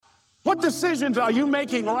What decisions are you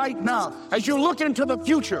making right now as you look into the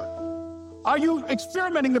future? Are you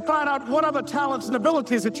experimenting to find out what other talents and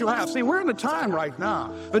abilities that you have? See, we're in a time right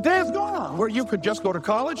now. The day is gone where you could just go to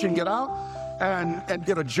college and get out and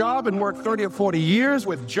get a job and work 30 or 40 years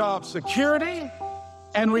with job security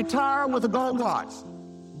and retire with a gold watch.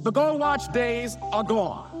 The gold watch days are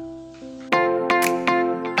gone.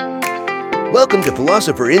 Welcome to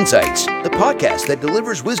Philosopher Insights, the podcast that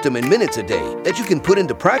delivers wisdom in minutes a day that you can put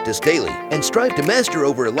into practice daily and strive to master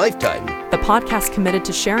over a lifetime. The podcast committed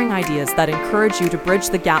to sharing ideas that encourage you to bridge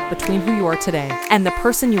the gap between who you are today and the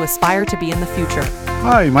person you aspire to be in the future.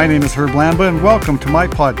 Hi, my name is Herb Lamba, and welcome to my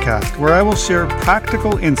podcast, where I will share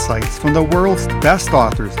practical insights from the world's best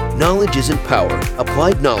authors. Knowledge isn't power.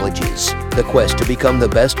 Applied knowledge is. The quest to become the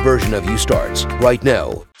best version of you starts right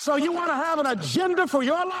now. So you want to have an agenda for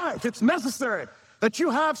your life. It's necessary that you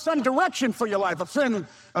have some direction for your life. A friend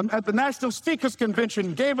at the National Speakers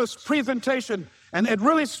Convention gave us a presentation, and it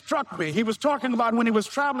really struck me. He was talking about when he was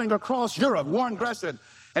traveling across Europe, Warren Gresham,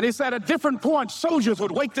 and he said at different points, soldiers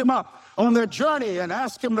would wake them up on their journey and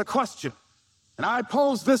ask him the question. And I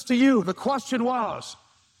posed this to you. The question was,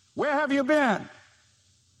 where have you been?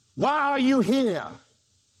 Why are you here?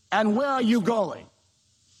 And where are you going?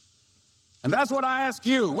 And that's what I ask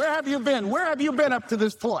you. Where have you been? Where have you been up to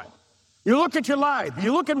this point? You look at your life.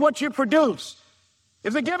 You look at what you produce.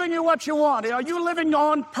 Is it giving you what you want? Are you living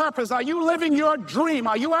on purpose? Are you living your dream?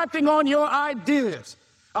 Are you acting on your ideas?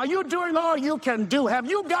 Are you doing all you can do? Have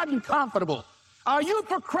you gotten comfortable? Are you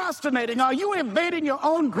procrastinating? Are you invading your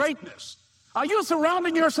own greatness? Are you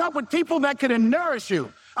surrounding yourself with people that can nourish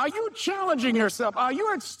you? Are you challenging yourself? Are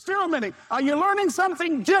you experimenting? Are you learning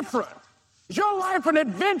something different? Is your life an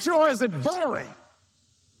adventure or is it boring?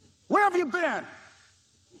 Where have you been?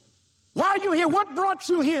 Why are you here? What brought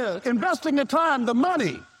you here? Investing the time, the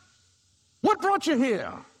money. What brought you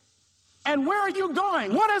here? And where are you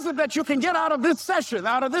going? What is it that you can get out of this session,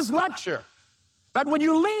 out of this lecture? That when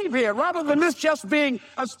you leave here, rather than this just being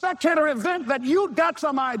a spectator event, that you got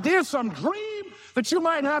some idea, some dream, that you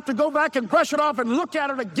might have to go back and brush it off and look at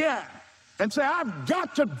it again and say, I've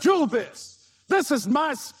got to do this. This is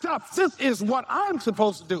my stuff. This is what I'm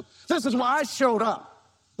supposed to do. This is why I showed up.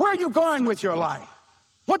 Where are you going with your life?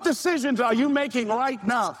 What decisions are you making right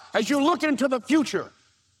now as you look into the future?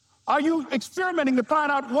 Are you experimenting to find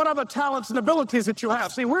out what other talents and abilities that you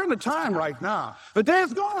have? See, we're in a time right now. The day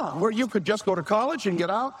is gone where you could just go to college and get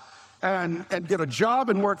out and get a job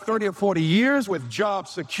and work 30 or 40 years with job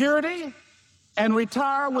security and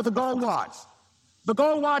retire with a gold watch. The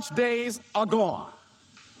gold watch days are gone.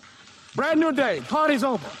 Brand new day, party's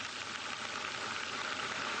over.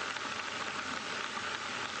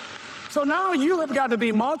 So now you have got to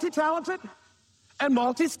be multi-talented and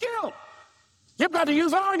multi-skilled. You've got to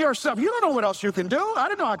use all your stuff. You don't know what else you can do. I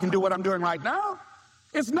don't know I can do what I'm doing right now.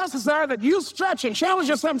 It's necessary that you stretch and challenge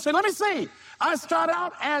yourself and say, let me see. I start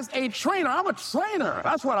out as a trainer. I'm a trainer.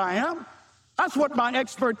 That's what I am. That's what my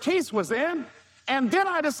expertise was in. And then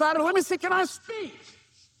I decided, let me see, can I speak?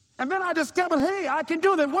 And then I discovered, hey, I can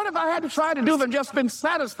do that. What if I had to try to do that and just been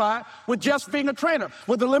satisfied with just being a trainer,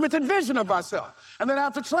 with the limited vision of myself? And then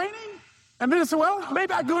after training, and then I said, well,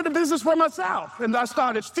 maybe I go into business for myself. And I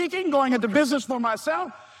started speaking, going into business for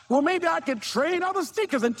myself. Well, maybe I could train other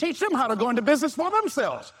speakers and teach them how to go into business for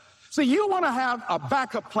themselves. See, you want to have a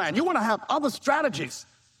backup plan. You want to have other strategies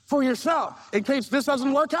for yourself. In case this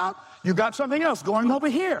doesn't work out, you got something else going over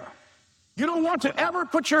here. You don't want to ever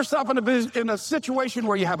put yourself in a situation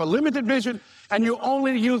where you have a limited vision and you're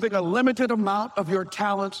only using a limited amount of your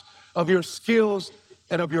talents, of your skills,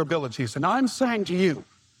 and of your abilities. And I'm saying to you,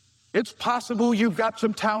 it's possible you've got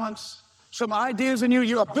some talents, some ideas in you,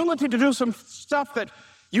 your ability to do some stuff that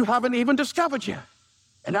you haven't even discovered yet.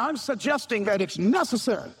 And I'm suggesting that it's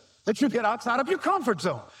necessary that you get outside of your comfort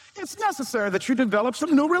zone. It's necessary that you develop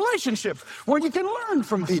some new relationships where you can learn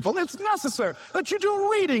from people. It's necessary that you do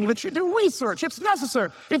reading, that you do research. It's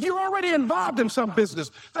necessary, if you're already involved in some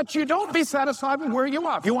business, that you don't be satisfied with where you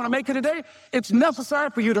are. If you want to make it today, it's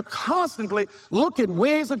necessary for you to constantly look at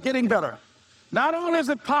ways of getting better. Not only is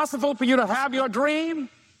it possible for you to have your dream,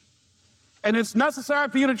 and it's necessary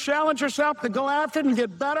for you to challenge yourself to go after it and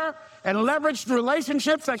get better and leverage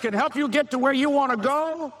relationships that can help you get to where you want to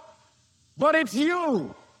go, but it's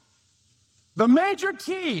you. The major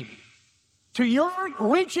key to your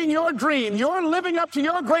reaching your dream, your living up to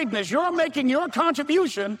your greatness, your making your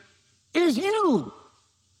contribution is you.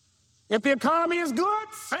 If the economy is good,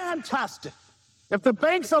 fantastic. If the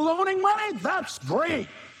banks are loaning money, that's great.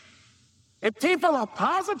 If people are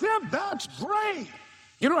positive, that's great.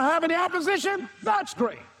 You don't have any opposition, that's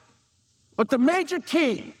great. But the major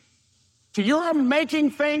key to your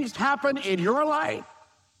making things happen in your life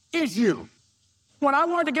is you. When I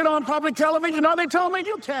wanted to get on public television, they told me,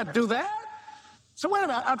 you can't do that. So wait a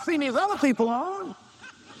minute, I've seen these other people on.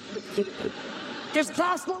 It's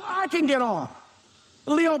possible I can get on.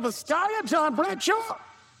 Leo Vizcaya, John Bradshaw.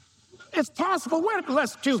 It's possible.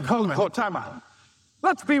 Let's choose, hold time out.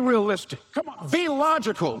 Let's be realistic. Come on, be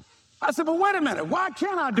logical. I said, but wait a minute, why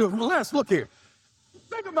can't I do it? Well, let's look here.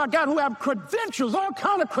 Think about guys who have credentials, all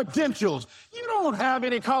kind of credentials. You don't have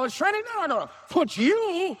any college training. They're not going to put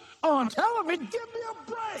you on television. Give me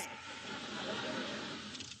a break.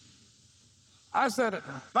 I said,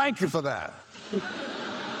 thank you for that.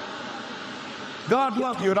 God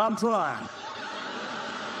love you, and I'm trying.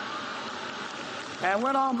 And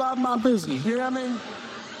went on about my business, you hear me?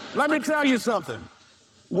 Let me tell you something.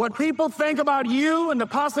 What people think about you and the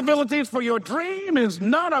possibilities for your dream is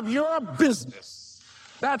none of your business.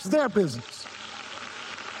 That's their business.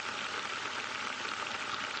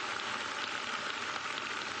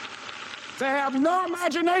 They have no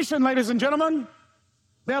imagination, ladies and gentlemen.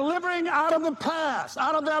 They're living out of the past,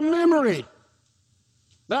 out of their memory.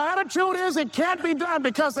 The attitude is it can't be done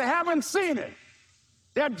because they haven't seen it.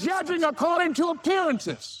 They're judging according to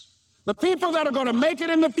appearances. The people that are going to make it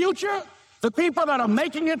in the future, the people that are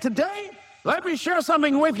making it today, let me share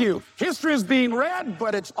something with you. History is being read,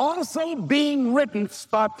 but it's also being written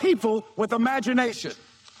by people with imagination.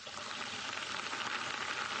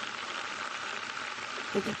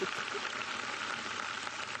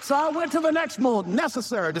 So I went to the next mode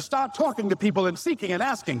necessary to start talking to people and seeking and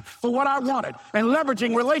asking for what I wanted and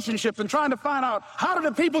leveraging relationships and trying to find out how do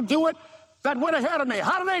the people do it that went ahead of me?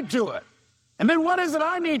 How do they do it? And then what is it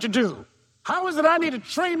I need to do? How is it I need to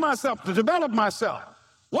train myself, to develop myself?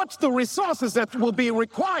 What's the resources that will be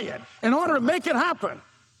required in order to make it happen?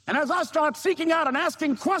 And as I start seeking out and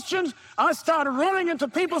asking questions, I started running into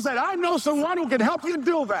people who said, I know someone who can help you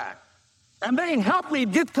do that. And they helped me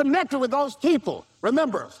get connected with those people.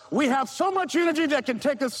 Remember, we have so much energy that can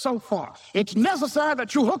take us so far. It's necessary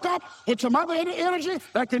that you hook up with some other energy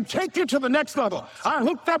that can take you to the next level. I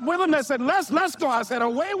hooked up with them. They said, let's go. I said,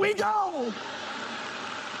 away we go.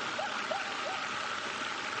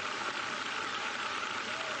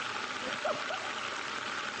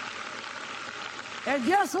 And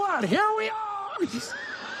guess what? Here we are.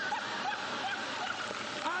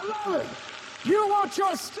 I love it. You want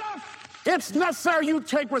your stuff? It's necessary you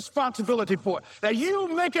take responsibility for it, that you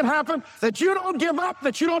make it happen, that you don't give up,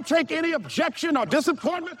 that you don't take any objection or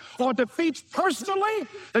disappointment or defeats personally,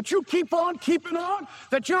 that you keep on keeping on,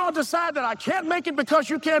 that you don't decide that I can't make it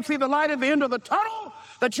because you can't see the light at the end of the tunnel,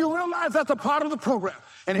 that you realize that's a part of the program.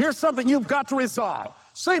 And here's something you've got to resolve.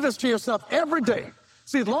 Say this to yourself every day.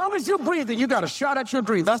 See, as long as you're breathing, you got a shot at your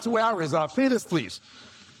dream. That's the way I resolve. Say this, please.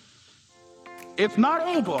 It's not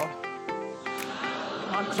over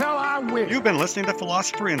until I win. You've been listening to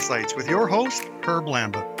Philosopher Insights with your host, Herb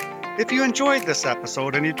Lamba. If you enjoyed this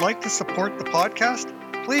episode and you'd like to support the podcast,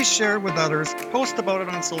 please share it with others, post about it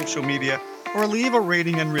on social media, or leave a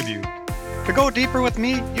rating and review. To go deeper with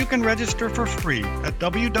me, you can register for free at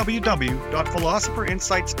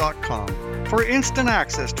www.philosopherinsights.com for instant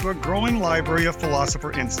access to a growing library of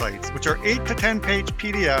Philosopher Insights, which are 8 to 10-page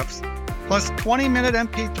PDFs, plus 20-minute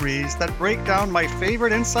MP3s that break down my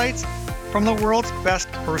favorite insights from the world's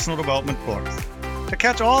best personal development books. To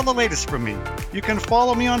catch all the latest from me, you can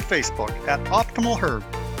follow me on Facebook at Optimal Herb.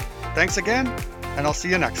 Thanks again, and I'll see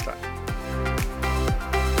you next time.